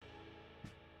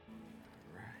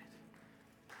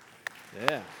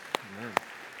Yeah. Amen.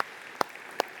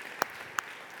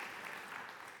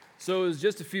 So it was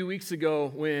just a few weeks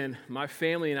ago when my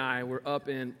family and I were up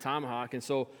in Tomahawk, and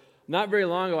so not very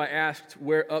long ago I asked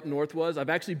where up north was. I've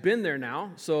actually been there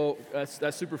now, so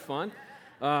that's super fun.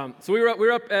 So we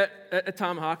were up at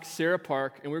Tomahawk, Sarah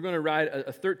Park, and we were going to ride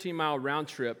a 13-mile round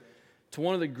trip to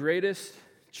one of the greatest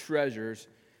treasures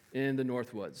in the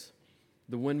Northwoods,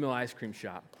 the Windmill Ice Cream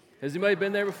Shop. Has anybody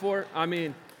been there before? I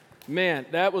mean, man,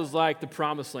 that was like the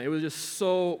promised land. It was just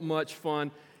so much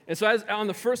fun. And so on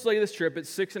the first leg of this trip, it's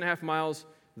 6.5 miles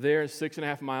there and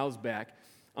 6.5 miles back.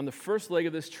 On the first leg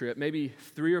of this trip, maybe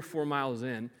 3 or 4 miles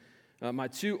in, my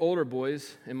two older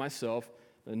boys and myself,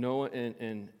 Noah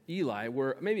and Eli,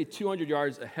 were maybe 200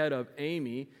 yards ahead of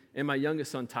Amy and my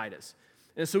youngest son, Titus.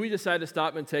 And so we decided to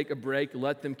stop and take a break,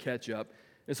 let them catch up.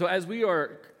 And so as we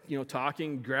are,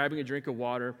 talking, grabbing a drink of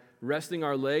water, resting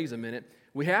our legs a minute,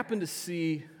 we happened to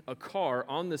see a car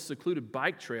on this secluded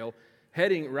bike trail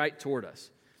heading right toward us.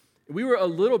 We were a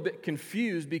little bit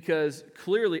confused because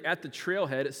clearly at the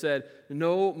trailhead it said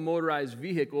no motorized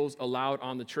vehicles allowed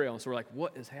on the trail. And so we're like,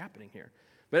 what is happening here?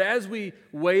 But as we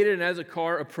waited and as the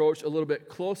car approached a little bit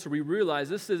closer, we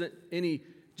realized this isn't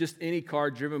just any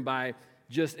car driven by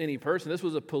just any person. This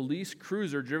was a police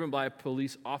cruiser driven by a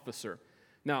police officer.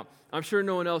 Now, I'm sure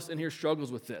no one else in here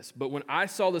struggles with this, but when I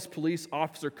saw this police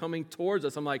officer coming towards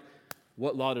us, I'm like,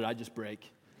 what law did I just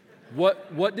break?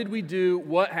 What did we do?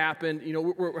 What happened?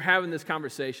 We're having this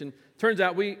conversation. Turns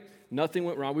out nothing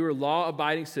went wrong. We were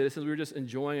law-abiding citizens. We were just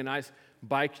enjoying a nice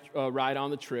bike ride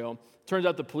on the trail. Turns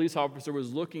out the police officer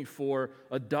was looking for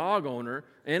a dog owner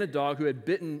and a dog who had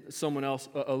bitten someone else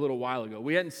a little while ago.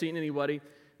 We hadn't seen anybody.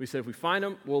 We said, if we find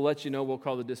them, we'll let you know. We'll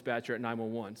call the dispatcher at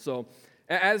 911. So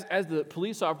as the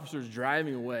police officer is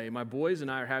driving away, my boys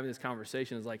and I are having this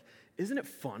conversation. It's like, isn't it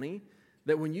funny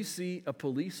that when you see a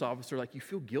police officer, like you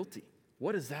feel guilty?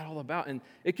 What is that all about? And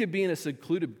it could be in a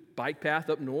secluded bike path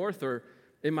up north or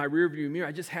in my rearview mirror.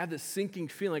 I just have this sinking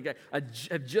feeling like I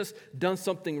have just done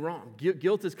something wrong.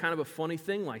 Guilt is kind of a funny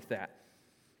thing like that.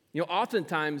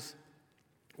 Oftentimes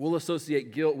we'll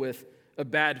associate guilt with a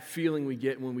bad feeling we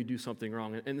get when we do something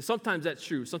wrong. And sometimes that's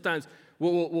true. Sometimes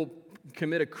we'll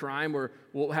commit a crime or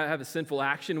we'll have a sinful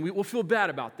action and we'll feel bad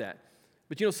about that.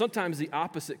 But sometimes the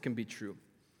opposite can be true.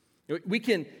 We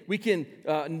can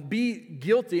be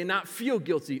guilty and not feel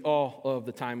guilty all of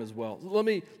the time as well. Let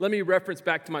me reference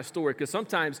back to my story because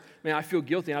sometimes, I feel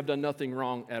guilty and I've done nothing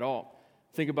wrong at all.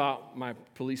 Think about my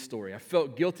police story. I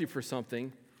felt guilty for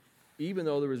something even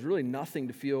though there was really nothing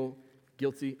to feel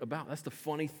guilty about. That's the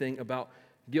funny thing about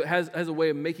guilt. It has a way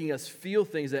of making us feel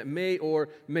things that may or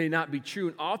may not be true.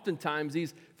 And oftentimes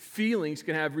these feelings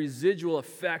can have residual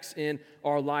effects in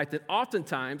our life. And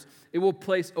oftentimes it will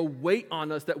place a weight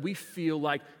on us that we feel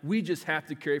like we just have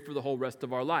to carry for the whole rest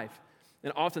of our life.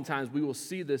 And oftentimes we will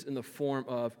see this in the form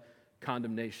of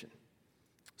condemnation.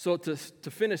 So to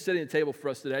finish setting the table for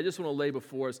us today, I just want to lay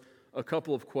before us a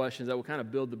couple of questions that will kind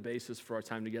of build the basis for our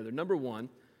time together. Number one,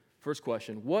 first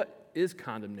question, what is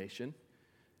condemnation?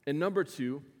 And number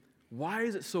two, why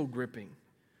is it so gripping?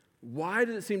 Why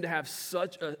does it seem to have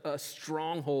such a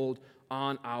stronghold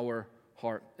on our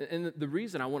heart? And the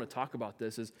reason I want to talk about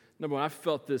this is, number one, I've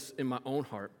felt this in my own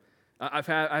heart. I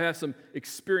have some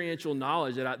experiential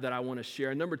knowledge that I want to share.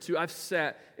 And number two, I've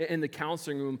sat in the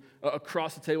counseling room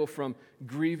across the table from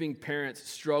grieving parents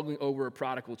struggling over a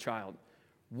prodigal child,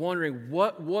 wondering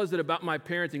what was it about my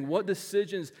parenting, what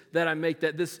decisions that I make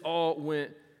that this all went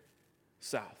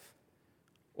south.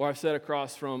 Or I've sat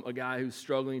across from a guy who's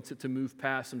struggling to move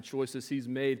past some choices he's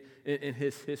made in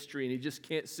his history, and he just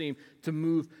can't seem to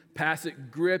move past it,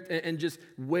 gripped and just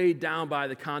weighed down by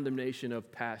the condemnation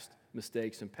of past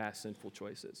mistakes and past sinful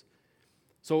choices.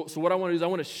 So what I want to do is I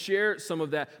want to share some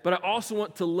of that, but I also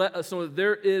want to let us know that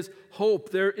there is hope,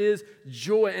 there is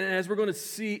joy, and as we're going to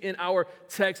see in our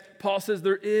text, Paul says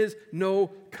there is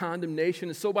no condemnation.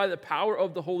 And so by the power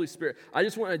of the Holy Spirit, I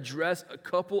just want to address a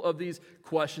couple of these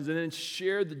questions and then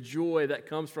share the joy that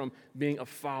comes from being a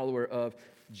follower of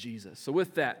Jesus. So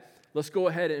with that, let's go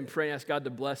ahead and pray and ask God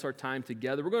to bless our time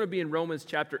together. We're going to be in Romans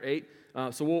chapter 8,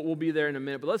 so we'll be there in a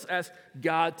minute, but let's ask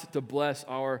God to bless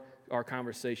our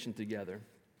conversation together.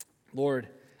 Lord,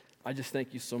 I just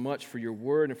thank you so much for your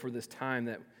word and for this time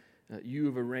that you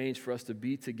have arranged for us to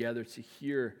be together to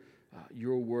hear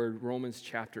your word, Romans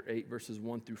chapter 8, verses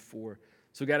 1 through 4.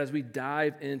 So God, as we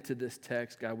dive into this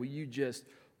text, God, will you just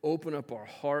open up our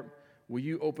heart? Will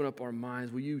you open up our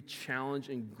minds? Will you challenge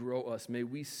and grow us? May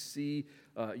we see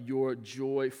your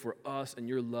joy for us and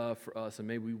your love for us, and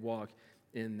may we walk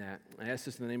in that. I ask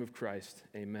this in the name of Christ.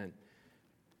 Amen.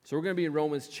 So we're going to be in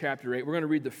Romans chapter 8. We're going to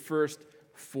read the first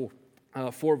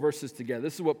 4 verses together.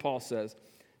 This is what Paul says.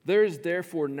 There is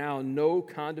therefore now no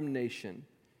condemnation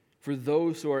for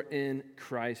those who are in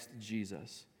Christ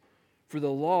Jesus. For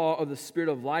the law of the Spirit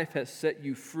of life has set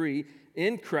you free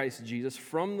in Christ Jesus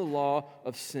from the law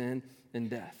of sin and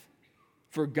death.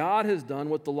 For God has done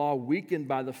what the law weakened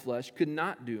by the flesh could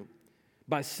not do,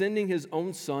 by sending his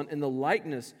own Son in the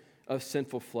likeness of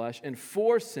sinful flesh, and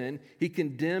for sin he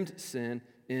condemned sin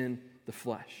in the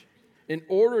flesh, in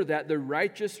order that the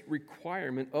righteous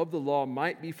requirement of the law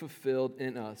might be fulfilled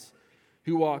in us,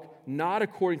 who walk not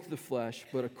according to the flesh,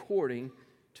 but according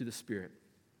to the Spirit.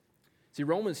 See,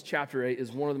 Romans chapter 8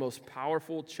 is one of the most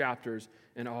powerful chapters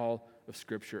in all of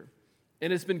Scripture.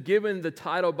 And it's been given the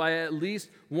title by at least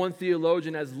one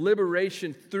theologian as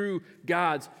liberation through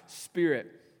God's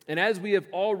Spirit. And as we have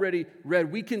already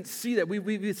read, we can see that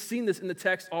we've seen this in the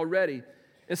text already.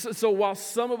 And so while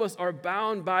some of us are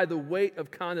bound by the weight of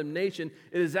condemnation,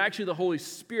 it is actually the Holy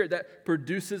Spirit that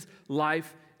produces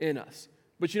life in us.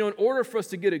 But in order for us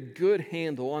to get a good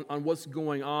handle on what's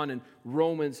going on in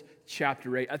Romans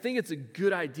chapter 8, I think it's a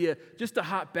good idea just to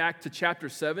hop back to chapter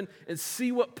 7 and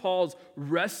see what Paul's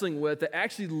wrestling with that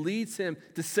actually leads him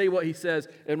to say what he says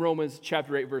in Romans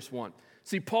chapter 8, verse 1.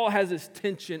 See, Paul has this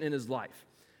tension in his life.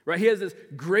 Right? He has this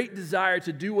great desire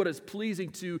to do what is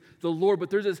pleasing to the Lord, but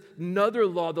there's this another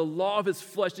law, the law of his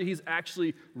flesh, that he's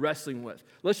actually wrestling with.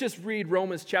 Let's just read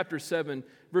Romans chapter 7,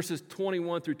 verses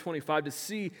 21 through 25 to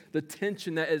see the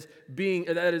tension that is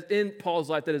in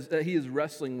Paul's life that he is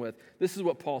wrestling with. This is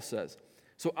what Paul says.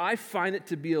 So I find it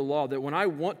to be a law that when I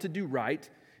want to do right,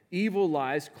 evil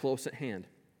lies close at hand.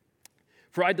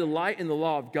 For I delight in the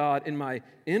law of God in my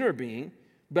inner being,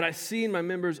 but I see in my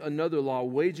members another law,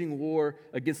 waging war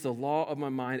against the law of my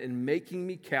mind and making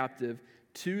me captive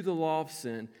to the law of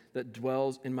sin that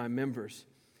dwells in my members.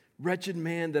 Wretched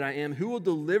man that I am, who will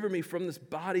deliver me from this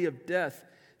body of death?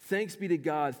 Thanks be to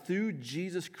God through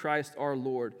Jesus Christ our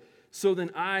Lord. So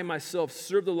then I myself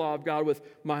serve the law of God with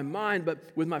my mind, but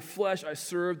with my flesh I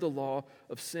serve the law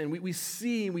of sin. We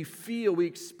see, we feel, we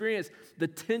experience the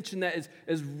tension that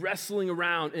is wrestling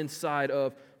around inside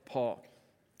of Paul.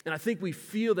 And I think we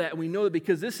feel that, and we know that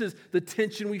because this is the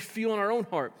tension we feel in our own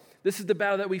heart. This is the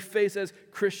battle that we face as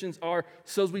Christians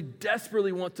ourselves. We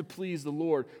desperately want to please the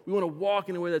Lord. We want to walk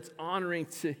in a way that's honoring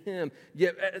to Him.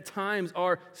 Yet at times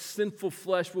our sinful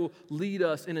flesh will lead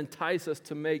us and entice us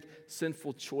to make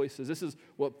sinful choices. This is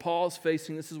what Paul's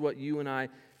facing. This is what you and I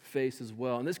face as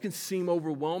well. And this can seem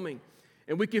overwhelming.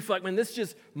 And we can feel like, man, this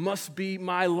just must be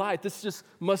my life. This just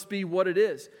must be what it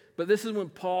is. But this is when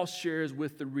Paul shares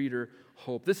with the reader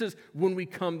hope. This is when we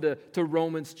come to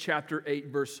Romans chapter 8,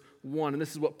 verse 1. And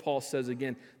this is what Paul says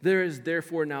again. There is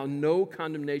therefore now no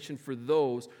condemnation for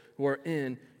those who are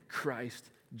in Christ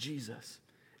Jesus.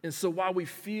 And so while we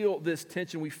feel this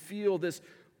tension, we feel this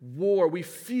war, we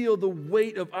feel the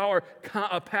weight of our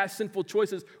past sinful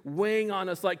choices weighing on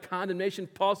us like condemnation,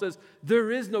 Paul says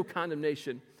there is no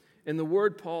condemnation. And the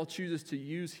word Paul chooses to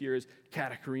use here is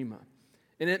katakrima.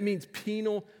 And it means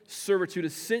penal servitude.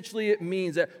 Essentially, it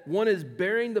means that one is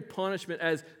bearing the punishment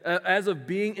as of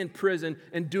being in prison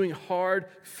and doing hard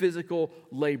physical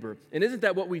labor. And isn't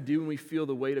that what we do when we feel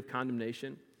the weight of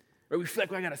condemnation? Or we feel like,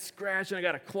 well, I got to scratch and I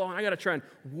got to claw and I got to try and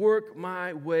work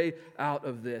my way out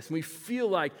of this. And we feel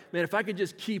like, man, if I could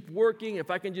just keep working,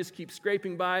 if I can just keep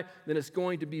scraping by, then it's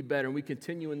going to be better. And we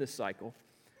continue in this cycle.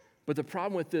 But the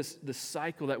problem with this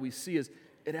cycle that we see is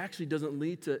it actually doesn't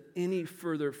lead to any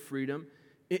further freedom,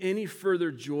 any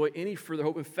further joy, any further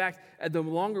hope. In fact, the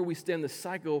longer we stay in the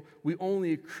cycle, we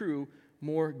only accrue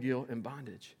more guilt and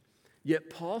bondage. Yet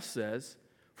Paul says,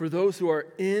 for those who are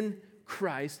in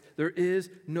Christ, there is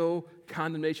no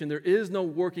condemnation. There is no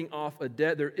working off a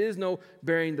debt. There is no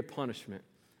bearing the punishment.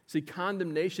 See,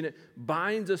 condemnation, it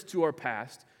binds us to our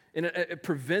past, and it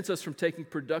prevents us from taking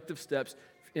productive steps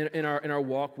in our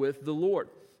walk with the Lord.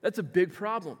 That's a big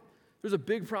problem. There's a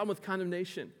big problem with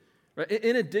condemnation. Right?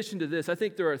 In addition to this, I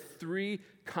think there are three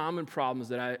common problems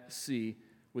that I see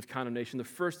with condemnation. The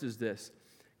first is this.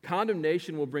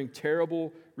 Condemnation will bring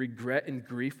terrible regret and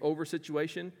grief over a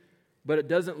situation, but it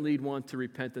doesn't lead one to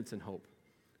repentance and hope.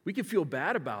 We can feel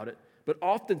bad about it, but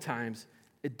oftentimes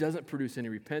it doesn't produce any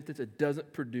repentance. It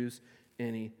doesn't produce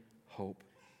any hope.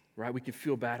 Right? We can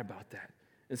feel bad about that.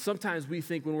 And sometimes we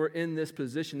think when we're in this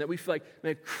position that we feel like,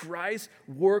 man, Christ's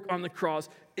work on the cross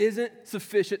isn't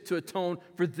sufficient to atone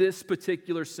for this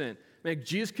particular sin. Man,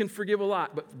 Jesus can forgive a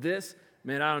lot, but this,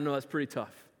 man, I don't know, that's pretty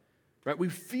tough. Right? We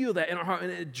feel that in our heart,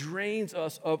 and it drains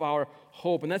us of our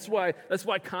hope. And that's why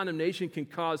condemnation can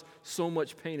cause so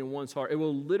much pain in one's heart. It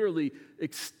will literally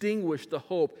extinguish the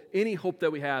hope, any hope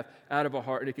that we have out of our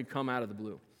heart, and it can come out of the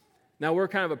blue. Now, we're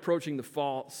kind of approaching the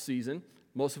fall season.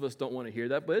 Most of us don't want to hear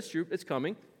that, but it's true. It's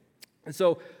coming. And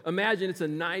so imagine it's a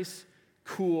nice,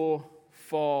 cool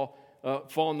fall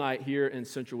night here in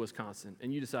central Wisconsin,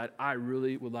 and you decide, I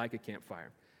really would like a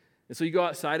campfire. And so you go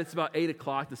outside. It's about 8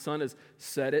 o'clock. The sun has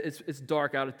set. It's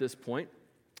dark out at this point.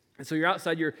 And so you're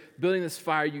outside. You're building this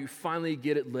fire. You finally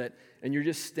get it lit, and you're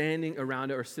just standing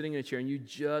around it or sitting in a chair, and you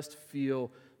just feel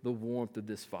the warmth of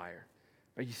this fire.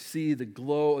 Right? You see the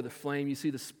glow of the flame. You see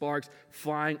the sparks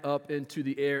flying up into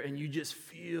the air, and you just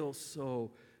feel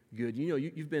so good. You know,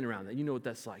 you've been around that. You know what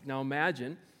that's like. Now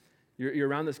imagine you're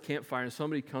around this campfire, and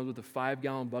somebody comes with a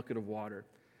 5-gallon bucket of water,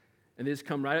 and they just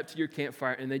come right up to your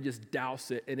campfire, and they just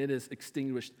douse it, and it is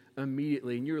extinguished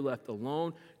immediately, and you're left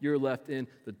alone. You're left in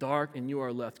the dark, and you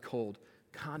are left cold.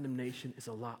 Condemnation is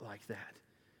a lot like that.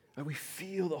 And we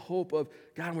feel the hope of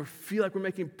God, and we feel like we're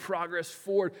making progress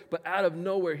forward, but out of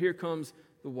nowhere, here comes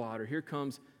the water. Here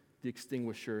comes the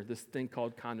extinguisher, this thing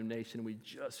called condemnation, and we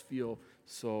just feel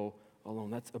so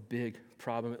alone. That's a big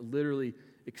problem. It literally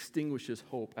extinguishes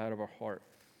hope out of our heart.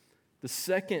 The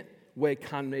second way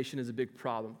condemnation is a big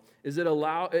problem is it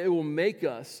will make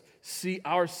us see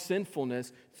our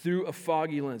sinfulness through a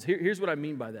foggy lens. Here's what I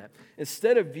mean by that.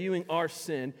 Instead of viewing our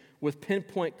sin with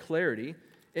pinpoint clarity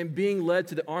and being led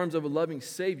to the arms of a loving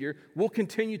Savior, we'll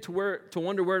continue to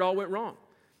wonder where it all went wrong.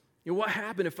 You know, what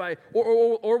happened if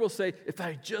or we'll say, if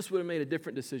I just would have made a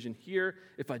different decision here,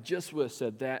 if I just would have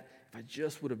said that, if I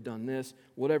just would have done this,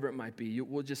 whatever it might be,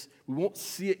 we won't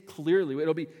see it clearly.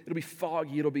 It'll be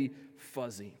foggy, it'll be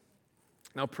fuzzy.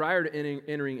 Now, prior to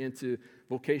entering into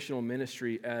vocational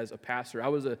ministry as a pastor, I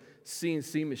was a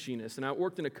CNC machinist, and I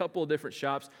worked in a couple of different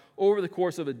shops over the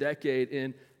course of a decade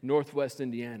in Northwest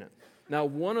Indiana. Now,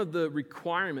 one of the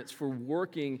requirements for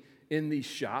working in these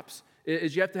shops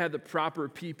is you have to have the proper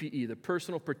PPE, the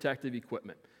personal protective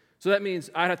equipment. So that means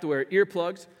I'd have to wear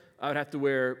earplugs, I would have to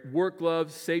wear work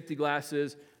gloves, safety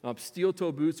glasses,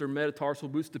 steel-toe boots or metatarsal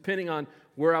boots, depending on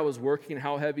where I was working and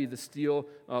how heavy the steel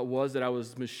was that I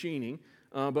was machining.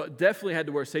 But definitely had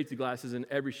to wear safety glasses in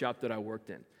every shop that I worked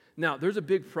in. Now, there's a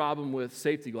big problem with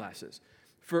safety glasses.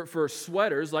 For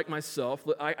sweaters like myself,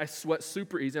 I sweat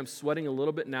super easy. I'm sweating a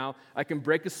little bit now. I can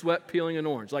break a sweat peeling an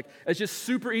orange. Like, it's just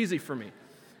super easy for me.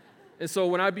 And so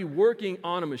when I'd be working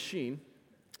on a machine,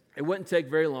 it wouldn't take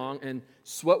very long, and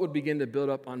sweat would begin to build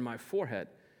up on my forehead.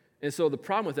 And so the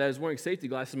problem with that is wearing safety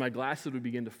glasses, my glasses would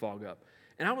begin to fog up.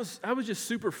 And I was just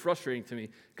super frustrating to me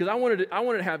because I wanted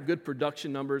to have good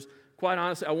production numbers. Quite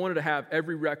honestly, I wanted to have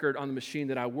every record on the machine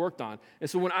that I worked on. And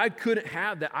so when I couldn't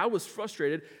have that, I was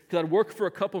frustrated because I'd work for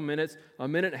a couple minutes, a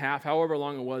minute and a half, however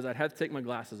long it was. I'd have to take my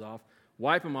glasses off,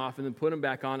 wipe them off, and then put them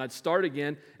back on. I'd start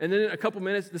again, and then in a couple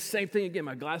minutes, the same thing again.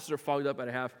 My glasses are fogged up. I'd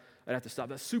have to stop.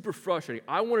 That's super frustrating.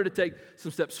 I wanted to take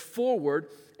some steps forward,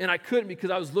 and I couldn't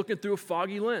because I was looking through a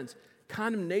foggy lens.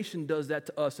 Condemnation does that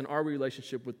to us in our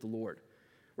relationship with the Lord.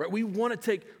 Right? We want to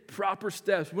take proper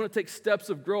steps. We want to take steps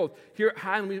of growth. Here at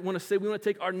Highland, we want to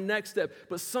take our next step.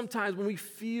 But sometimes when we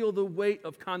feel the weight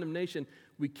of condemnation,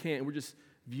 we can't. We're just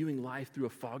viewing life through a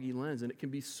foggy lens, and it can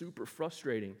be super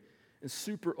frustrating and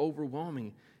super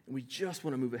overwhelming. And we just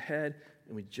want to move ahead,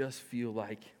 and we just feel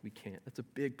like we can't. That's a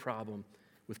big problem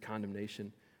with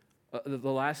condemnation.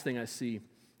 The last thing I see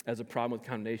as a problem with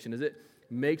condemnation is it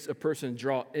makes a person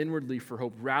draw inwardly for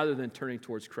hope rather than turning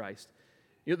towards Christ.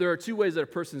 You know, there are two ways that a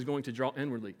person is going to draw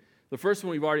inwardly. The first one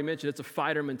we've already mentioned, it's a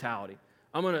fighter mentality.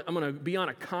 I'm gonna be on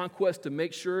a conquest to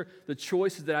make sure the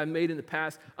choices that I've made in the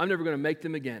past, I'm never going to make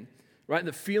them again. Right? And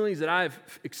the feelings that I've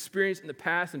experienced in the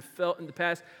past and felt in the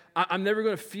past, I'm never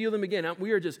going to feel them again.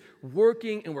 We are just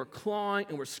working and we're clawing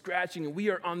and we're scratching and we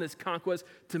are on this conquest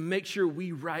to make sure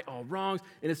we right all wrongs,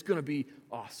 and it's going to be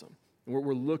awesome. And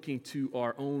we're looking to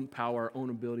our own power, our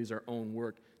own abilities, our own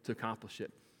work to accomplish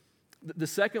it. The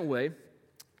second way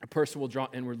a person will draw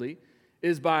inwardly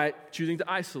is by choosing to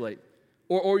isolate,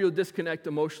 or you'll disconnect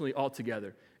emotionally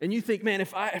altogether. And you think, man,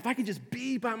 if I can just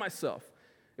be by myself,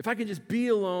 if I can just be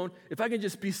alone, if I can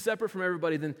just be separate from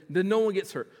everybody, then no one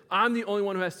gets hurt. I'm the only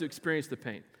one who has to experience the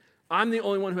pain. I'm the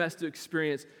only one who has to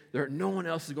experience the hurt. No one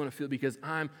else is going to feel it because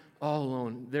I'm all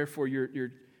alone. Therefore,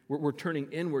 we're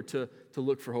turning inward to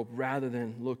look for hope rather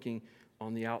than looking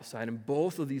on the outside. In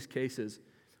both of these cases,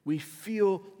 we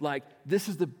feel like this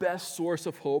is the best source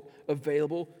of hope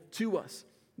available to us.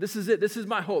 This is it. This is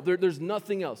my hope. There's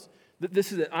nothing else.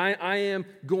 This is it. I am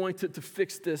going to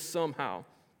fix this somehow.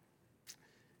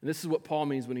 And this is what Paul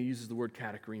means when he uses the word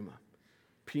katakrima,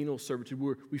 penal servitude.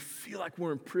 We feel like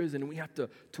we're in prison and we have to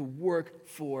work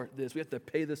for this. We have to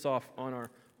pay this off on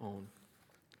our own.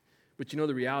 But you know,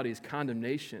 the reality is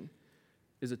condemnation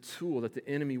is a tool that the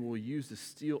enemy will use to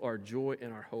steal our joy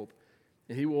and our hope.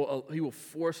 And he will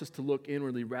force us to look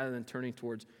inwardly rather than turning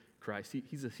towards Christ.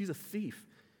 He's a thief.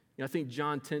 I think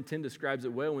John 10:10 describes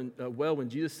it well when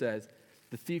Jesus says,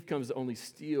 the thief comes to only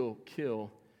steal,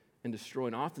 kill, and destroy.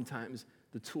 And oftentimes,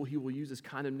 the tool he will use is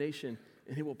condemnation,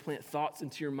 and he will plant thoughts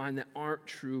into your mind that aren't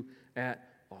true at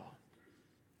all.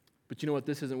 But you know what?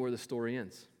 This isn't where the story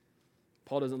ends.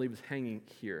 Paul doesn't leave us hanging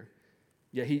here.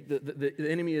 Yeah, the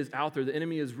enemy is out there. The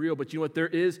enemy is real. But you know what? There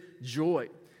is joy.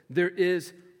 There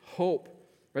is hope.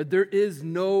 Right? There is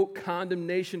no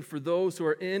condemnation for those who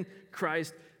are in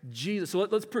Christ Jesus. So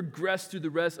let's progress through the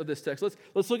rest of this text.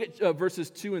 Let's look at verses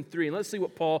 2 and 3, and let's see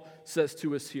what Paul says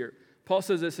to us here. Paul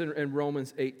says this in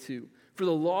Romans 8:2. For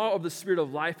the law of the Spirit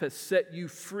of life has set you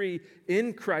free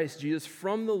in Christ Jesus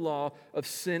from the law of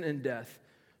sin and death.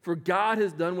 For God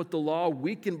has done what the law,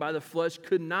 weakened by the flesh,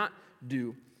 could not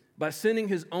do. By sending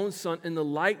his own Son in the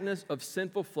likeness of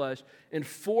sinful flesh, and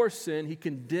for sin, he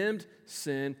condemned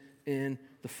sin in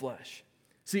the flesh.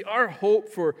 See, our hope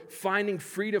for finding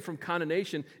freedom from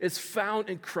condemnation is found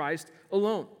in Christ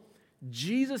alone.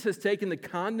 Jesus has taken the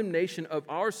condemnation of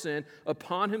our sin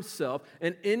upon himself,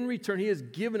 and in return, he has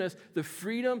given us the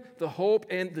freedom, the hope,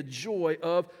 and the joy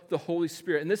of the Holy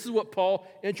Spirit. And this is what Paul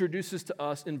introduces to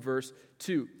us in verse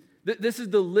 2. This is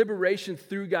the liberation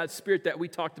through God's Spirit that we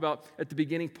talked about at the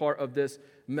beginning part of this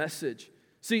message.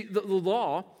 See, the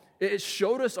law, it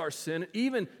showed us our sin,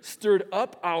 even stirred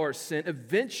up our sin,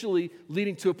 eventually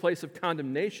leading to a place of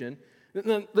condemnation.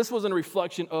 This wasn't a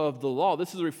reflection of the law.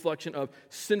 This is a reflection of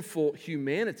sinful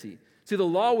humanity. See, the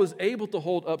law was able to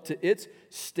hold up to its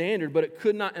standard, but it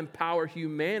could not empower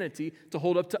humanity to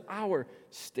hold up to our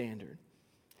standard.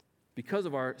 Because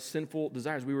of our sinful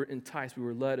desires, we were enticed, we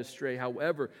were led astray.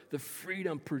 However, the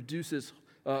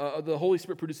Holy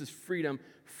Spirit produces freedom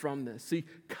from this. See,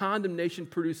 condemnation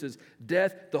produces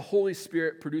death. The Holy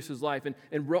Spirit produces life. And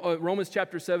in Romans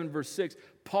chapter 7, verse 6,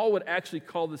 Paul would actually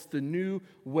call this the new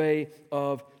way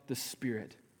of the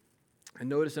Spirit. And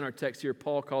notice in our text here,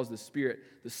 Paul calls the Spirit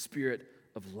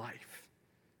of life.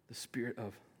 The Spirit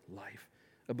of life.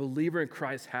 A believer in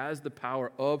Christ has the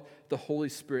power of the Holy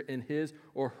Spirit in his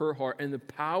or her heart. And the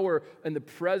power and the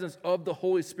presence of the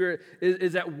Holy Spirit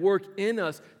is at work in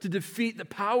us to defeat the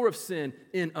power of sin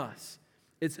in us.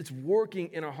 It's working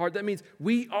in our heart. That means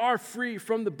we are free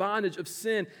from the bondage of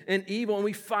sin and evil, and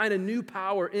we find a new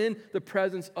power in the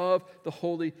presence of the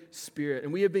Holy Spirit.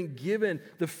 And we have been given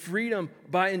the freedom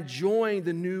by enjoying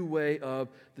the new way of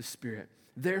the Spirit.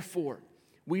 Therefore,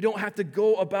 we don't have to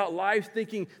go about life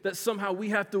thinking that somehow we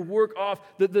have to work off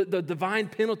the divine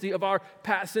penalty of our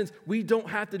past sins. We don't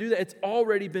have to do that. It's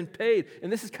already been paid.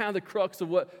 And this is kind of the crux of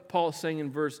what Paul is saying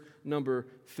in verse number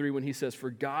 3 when he says, for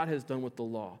God has done what the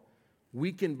law,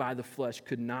 weakened by the flesh,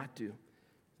 could not do.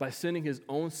 By sending his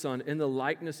own Son in the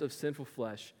likeness of sinful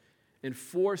flesh, and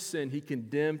for sin, he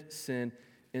condemned sin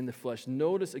in the flesh.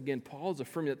 Notice again, Paul is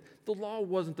affirming that the law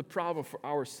wasn't the problem for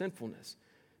our sinfulness.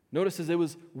 Notice as it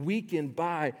was weakened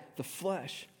by the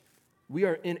flesh. We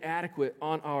are inadequate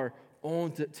on our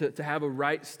own to have a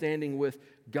right standing with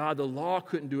God. The law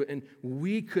couldn't do it, and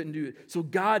we couldn't do it. So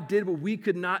God did what we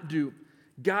could not do.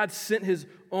 God sent his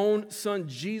own Son,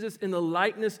 Jesus, in the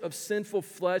likeness of sinful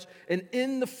flesh, and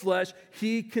in the flesh,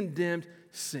 he condemned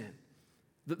sin.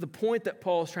 The point that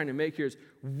Paul is trying to make here is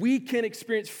we can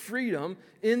experience freedom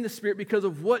in the Spirit because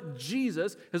of what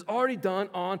Jesus has already done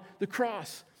on the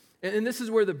cross. And this is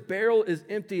where the barrel is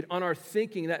emptied on our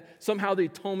thinking that somehow the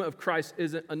atonement of Christ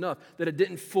isn't enough, that it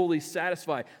didn't fully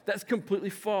satisfy. That's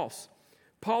completely false.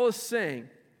 Paul is saying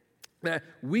that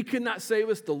we could not save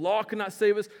us, the law could not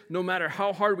save us, no matter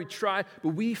how hard we try, but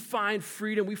we find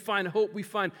freedom, we find hope, we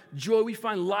find joy, we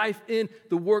find life in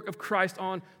the work of Christ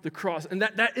on the cross. And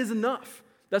that is enough.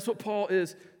 That's what Paul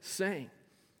is saying.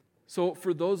 So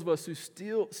for those of us who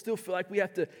still feel like we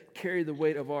have to carry the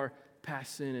weight of our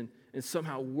past sin and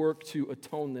somehow work to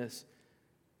atone this,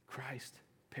 Christ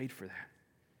paid for that.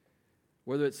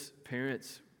 Whether it's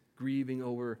parents grieving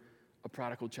over a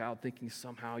prodigal child, thinking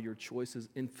somehow your choices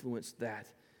influenced that,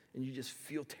 and you just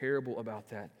feel terrible about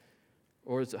that.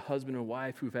 Or it's a husband and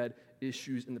wife who've had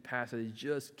issues in the past that they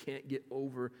just can't get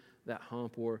over that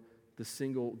hump, or the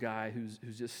single guy who's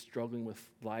just struggling with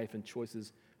life and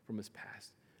choices from his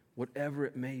past. Whatever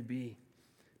it may be,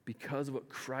 because of what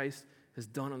Christ has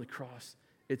done on the cross,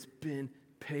 it's been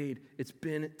paid. It's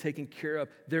been taken care of.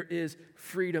 There is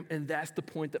freedom, and that's the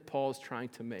point that Paul is trying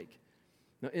to make.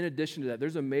 Now, in addition to that,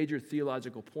 there's a major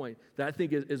theological point that I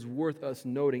think is worth us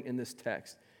noting in this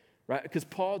text, right? Because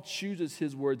Paul chooses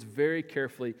his words very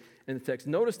carefully in the text.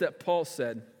 Notice that Paul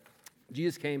said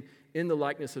Jesus came in the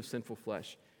likeness of sinful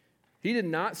flesh. He did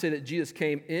not say that Jesus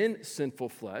came in sinful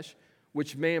flesh.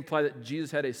 which may imply that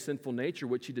Jesus had a sinful nature,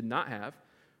 which he did not have,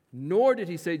 nor did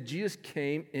he say Jesus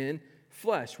came in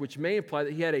flesh, which may imply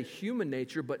that he had a human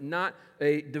nature, but not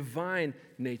a divine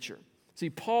nature. See,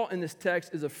 Paul in this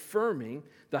text is affirming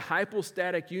the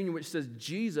hypostatic union, which says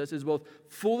Jesus is both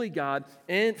fully God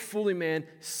and fully man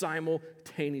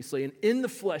simultaneously. And in the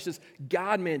flesh, this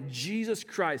God-man, Jesus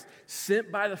Christ,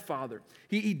 sent by the Father,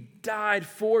 he died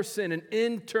for sin, and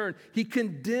in turn, he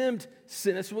condemned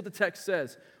sin. That's what the text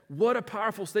says. What a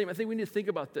powerful statement. I think we need to think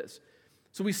about this.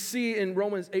 So we see in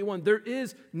Romans 8:1, there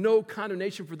is no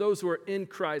condemnation for those who are in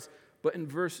Christ. But in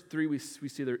verse 3, we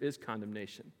see there is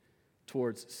condemnation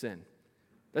towards sin.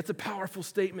 That's a powerful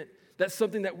statement. That's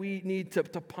something that we need to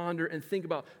ponder and think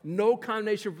about. No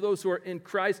condemnation for those who are in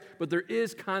Christ, but there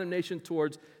is condemnation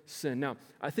towards sin. Now,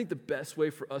 I think the best way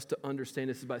for us to understand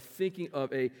this is by thinking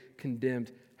of a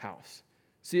condemned house.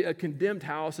 See, a condemned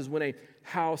house is when a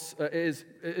house is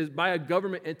by a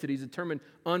government entity is determined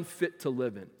unfit to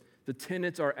live in. The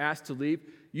tenants are asked to leave,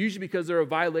 usually because there are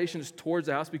violations towards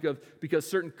the house because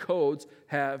certain codes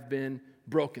have been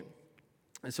broken.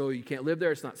 And so you can't live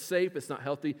there. It's not safe. It's not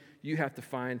healthy. You have to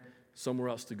find somewhere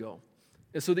else to go.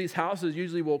 And so these houses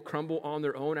usually will crumble on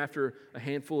their own after a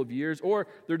handful of years, or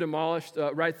they're demolished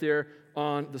right there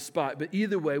on the spot. But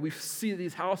either way, we see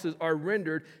these houses are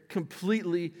rendered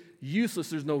completely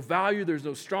useless. There's no value. There's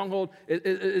no stronghold.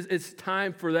 It's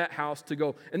time for that house to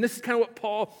go. And this is kind of what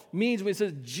Paul means when he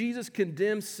says Jesus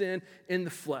condemns sin in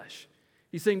the flesh.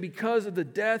 He's saying because of the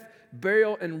death,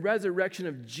 burial, and resurrection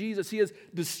of Jesus, he has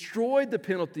destroyed the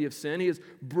penalty of sin. He has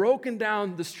broken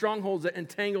down the strongholds that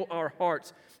entangle our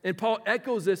hearts. And Paul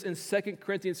echoes this in 2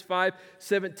 Corinthians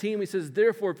 5:17. He says,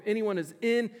 therefore, if anyone is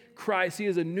in Christ, he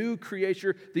is a new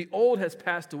creature. The old has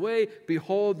passed away.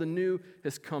 Behold, the new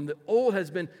has come. The old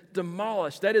has been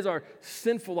demolished. That is our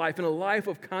sinful life and a life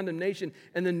of condemnation.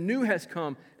 And the new has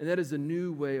come, and that is the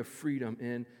new way of freedom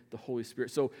in the Holy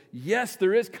Spirit. So yes,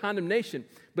 there is condemnation,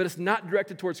 but it's not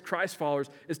directed towards Christ followers.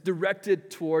 It's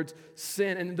directed towards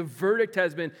sin. And the verdict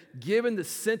has been given. The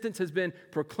sentence has been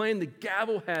proclaimed. The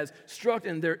gavel has struck,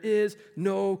 and there is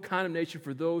no condemnation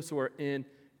for those who are in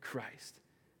Christ.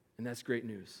 And that's great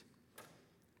news.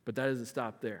 But that doesn't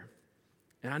stop there.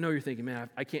 And I know you're thinking, man,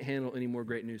 I can't handle any more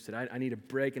great news today. I need a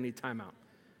break. I need time out.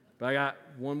 But I got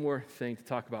one more thing to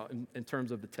talk about in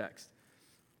terms of the text.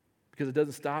 Because it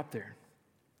doesn't stop there.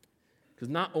 Because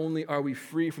not only are we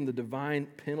free from the divine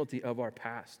penalty of our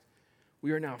past,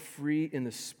 we are now free in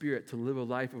the Spirit to live a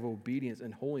life of obedience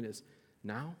and holiness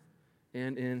now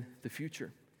and in the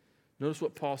future. Notice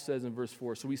what Paul says in verse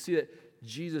 4. So we see that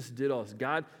Jesus did all this.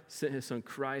 God sent his son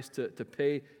Christ to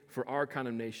pay for our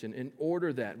condemnation in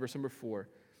order that, verse number 4,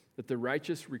 that the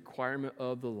righteous requirement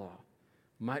of the law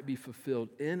might be fulfilled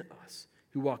in us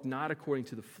who walk not according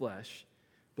to the flesh,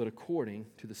 but according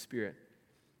to the Spirit.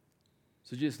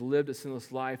 So Jesus lived a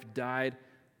sinless life, died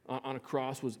on a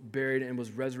cross, was buried, and was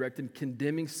resurrected,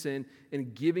 condemning sin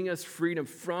and giving us freedom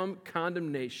from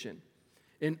condemnation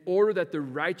in order that the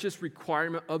righteous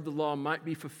requirement of the law might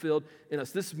be fulfilled in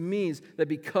us. This means that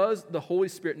because the Holy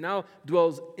Spirit now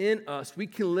dwells in us, we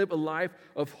can live a life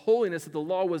of holiness that the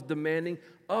law was demanding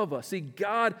of us. See,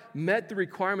 God met the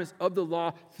requirements of the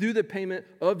law through the payment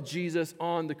of Jesus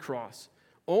on the cross.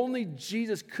 Only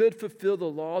Jesus could fulfill the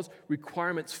law's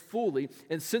requirements fully.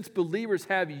 And since believers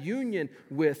have union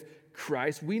with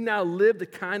Christ, we now live the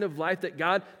kind of life that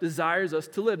God desires us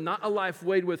to live. Not a life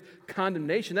weighed with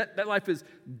condemnation. That life is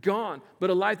gone. But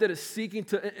a life that is seeking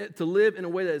to live in a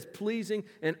way that is pleasing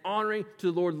and honoring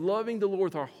to the Lord, loving the Lord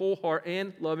with our whole heart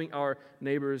and loving our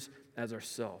neighbors as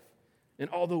ourselves. And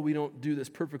although we don't do this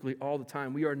perfectly all the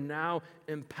time, we are now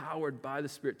empowered by the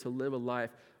Spirit to live a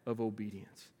life of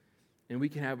obedience. And we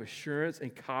can have assurance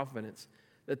and confidence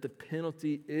that the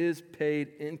penalty is paid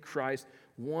in Christ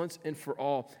once and for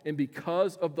all. And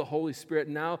because of the Holy Spirit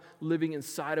now living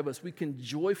inside of us, we can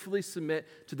joyfully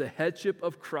submit to the headship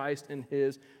of Christ and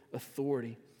his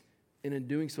authority. And in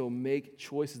doing so, make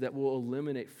choices that will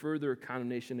eliminate further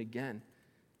condemnation again.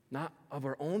 Not of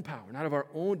our own power, not of our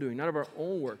own doing, not of our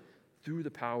own work, through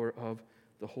the power of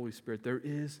the Holy Spirit. There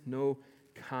is no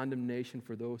condemnation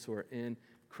for those who are in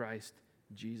Christ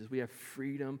Jesus. We have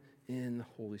freedom in the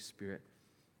Holy Spirit.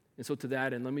 And so to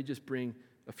that end, let me just bring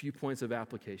a few points of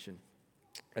application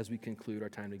as we conclude our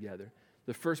time together.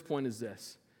 The first point is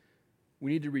this.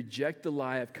 We need to reject the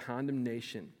lie of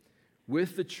condemnation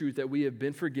with the truth that we have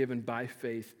been forgiven by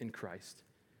faith in Christ.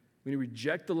 We need to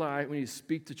reject the lie. We need to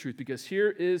speak the truth, because here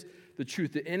is the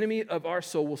truth. The enemy of our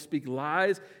soul will speak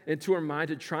lies into our mind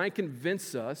to try and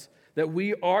convince us that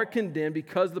we are condemned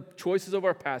because of the choices of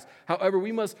our past. However,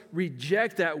 we must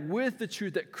reject that with the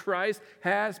truth that Christ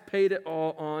has paid it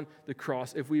all on the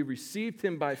cross. If we received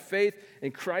him by faith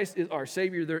and Christ is our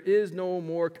Savior, there is no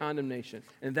more condemnation.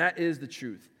 And that is the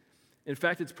truth. In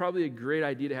fact, it's probably a great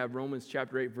idea to have Romans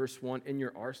chapter 8, verse 1 in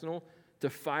your arsenal to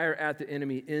fire at the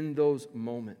enemy in those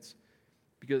moments.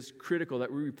 Because it's critical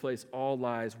that we replace all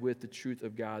lies with the truth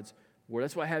of God's word.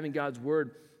 That's why having God's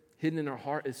word hidden in our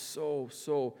heart is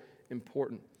so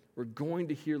important. We're going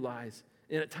to hear lies.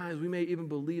 And at times we may even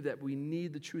believe that we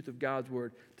need the truth of God's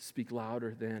word to speak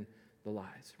louder than the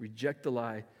lies. Reject the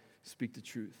lie, speak the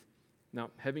truth. Now,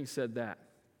 having said that,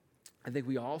 I think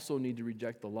we also need to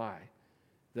reject the lie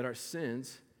that our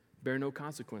sins bear no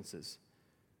consequences,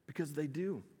 because they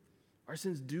do. Our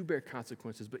sins do bear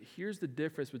consequences, but here's the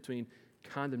difference between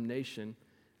condemnation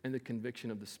and the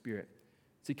conviction of the Spirit.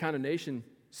 See, condemnation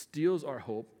steals our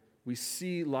hope. We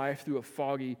see life through a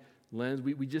foggy lens.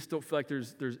 We just don't feel like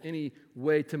there's any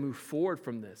way to move forward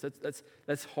from this.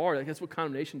 That's hard. Like, that's what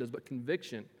condemnation does. But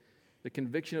conviction, the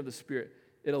conviction of the Spirit,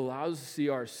 it allows us to see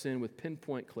our sin with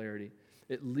pinpoint clarity.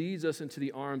 It leads us into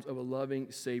the arms of a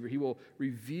loving Savior. He will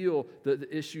reveal the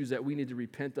issues that we need to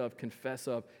repent of, confess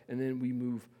of, and then we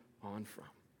move on from.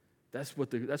 That's what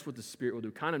the Spirit will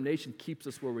do. Condemnation keeps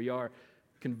us where we are.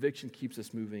 Conviction keeps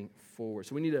us moving forward.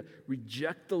 So we need to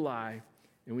reject the lie,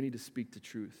 and we need to speak the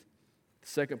truth. The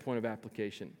second point of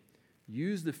application: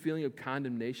 use the feeling of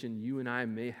condemnation you and I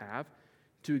may have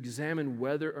to examine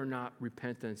whether or not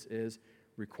repentance is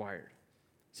required.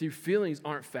 See, feelings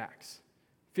aren't facts.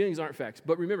 Feelings aren't facts.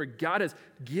 But remember, God has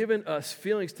given us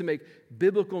feelings to make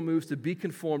biblical moves to be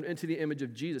conformed into the image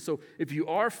of Jesus. So if you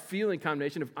are feeling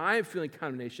condemnation, if I am feeling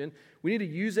condemnation, we need to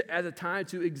use it as a time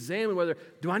to examine whether,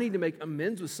 do I need to make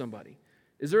amends with somebody?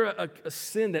 Is there a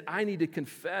sin that I need to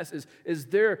confess? Is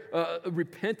there a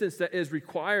repentance that is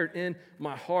required in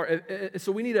my heart?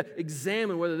 So we need to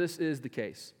examine whether this is the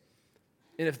case.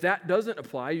 And if that doesn't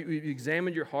apply, you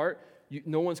examine your heart,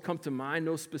 no one's come to mind,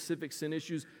 no specific sin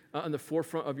issues on the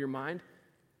forefront of your mind,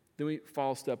 then we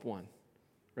follow step one,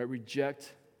 right?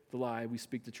 Reject the lie, we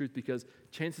speak the truth, because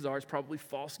chances are it's probably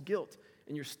false guilt,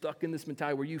 and you're stuck in this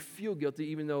mentality where you feel guilty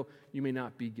even though you may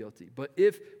not be guilty. But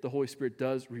if the Holy Spirit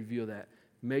does reveal that,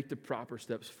 make the proper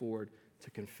steps forward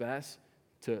to confess,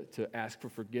 to ask for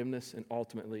forgiveness, and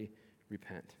ultimately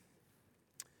repent.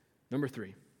 Number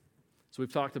 3. So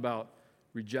we've talked about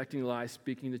rejecting the lie,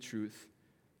 speaking the truth,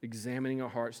 examining our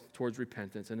hearts towards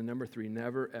repentance. And then number 3,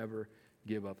 never, ever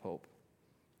give up hope.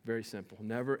 Very simple.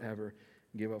 Never, ever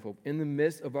give up hope. In the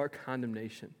midst of our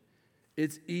condemnation,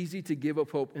 it's easy to give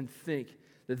up hope and think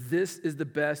that this is the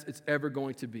best it's ever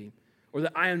going to be, or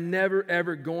that I am never,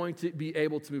 ever going to be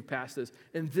able to move past this.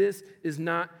 And this is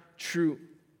not true.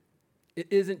 It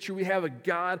isn't true. We have a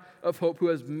God of hope who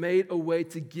has made a way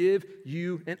to give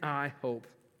you and I hope.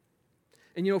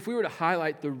 And if we were to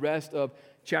highlight the rest of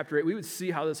chapter 8, we would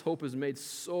see how this hope is made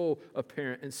so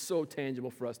apparent and so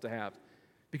tangible for us to have.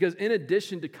 Because in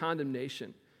addition to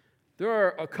condemnation, there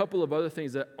are a couple of other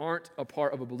things that aren't a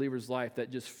part of a believer's life that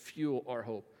just fuel our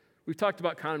hope. We've talked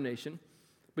about condemnation,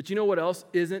 but you know what else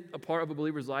isn't a part of a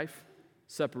believer's life?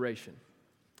 Separation.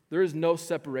 There is no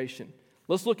separation.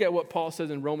 Let's look at what Paul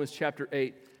says in Romans chapter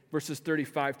 8, verses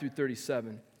 35 through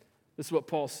 37. This is what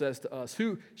Paul says to us.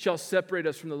 Who shall separate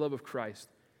us from the love of Christ?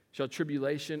 Shall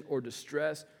tribulation or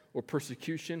distress or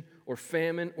persecution or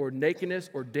famine or nakedness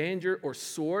or danger or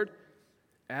sword?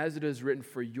 As it is written,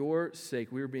 for your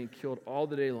sake we are being killed all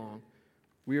the day long.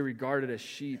 We are regarded as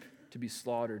sheep to be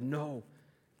slaughtered. No,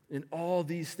 in all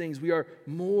these things we are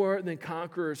more than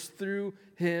conquerors through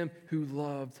him who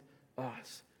loved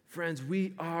us. Friends,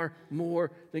 we are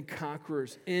more than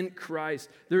conquerors in Christ.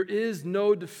 There is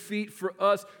no defeat for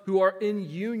us who are in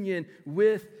union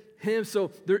with him.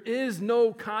 So there is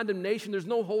no condemnation. There's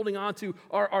no holding on to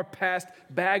our past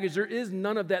baggage. There is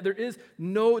none of that. There is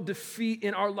no defeat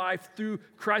in our life through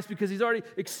Christ, because he's already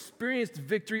experienced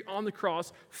victory on the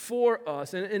cross for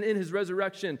us and in his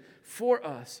resurrection for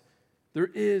us.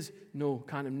 There is no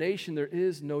condemnation. There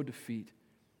is no defeat.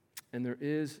 And there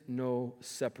is no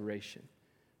separation.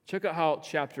 Check out how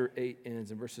chapter 8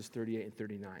 ends in verses 38 and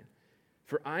 39.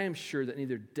 For I am sure that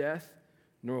neither death,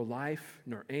 nor life,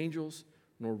 nor angels,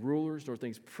 nor rulers, nor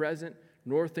things present,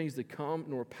 nor things to come,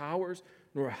 nor powers,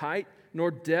 nor height,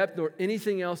 nor depth, nor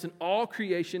anything else in all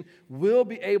creation will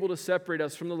be able to separate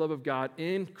us from the love of God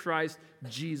in Christ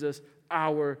Jesus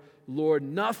our Lord.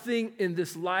 Nothing in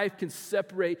this life can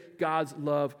separate God's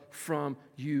love from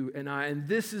you and I. And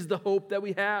this is the hope that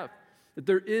we have. that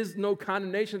there is no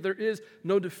condemnation, that there is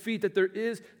no defeat, that there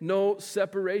is no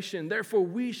separation. Therefore,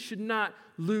 we should not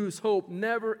lose hope.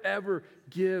 Never, ever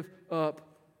give up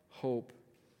hope.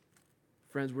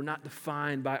 Friends, we're not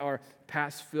defined by our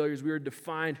past failures. We are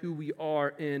defined who we are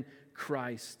in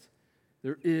Christ.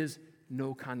 There is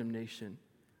no condemnation,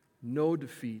 no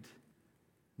defeat,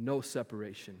 no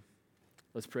separation.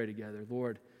 Let's pray together.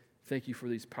 Lord, thank you for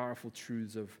these powerful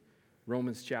truths of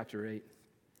Romans chapter 8.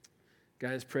 God,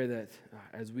 I just pray that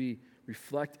as we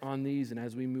reflect on these and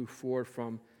as we move forward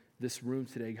from this room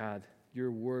today, God,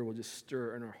 your word will just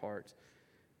stir in our hearts.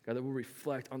 God, that we'll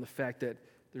reflect on the fact that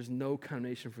there's no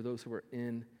condemnation for those who are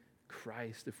in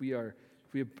Christ. If we have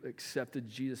accepted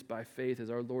Jesus by faith as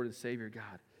our Lord and Savior,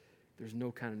 God, there's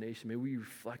no condemnation. May we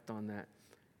reflect on that.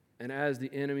 And as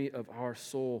the enemy of our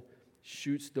soul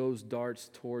shoots those darts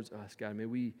towards us, God, may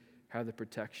we have the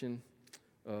protection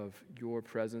of your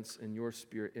presence and your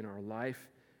Spirit in our life.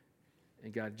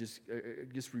 And God, just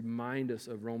remind us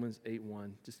of Romans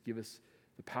 8:1. Just give us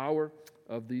the power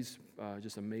of these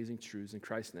just amazing truths. In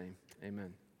Christ's name,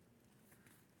 amen.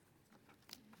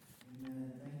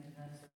 Amen.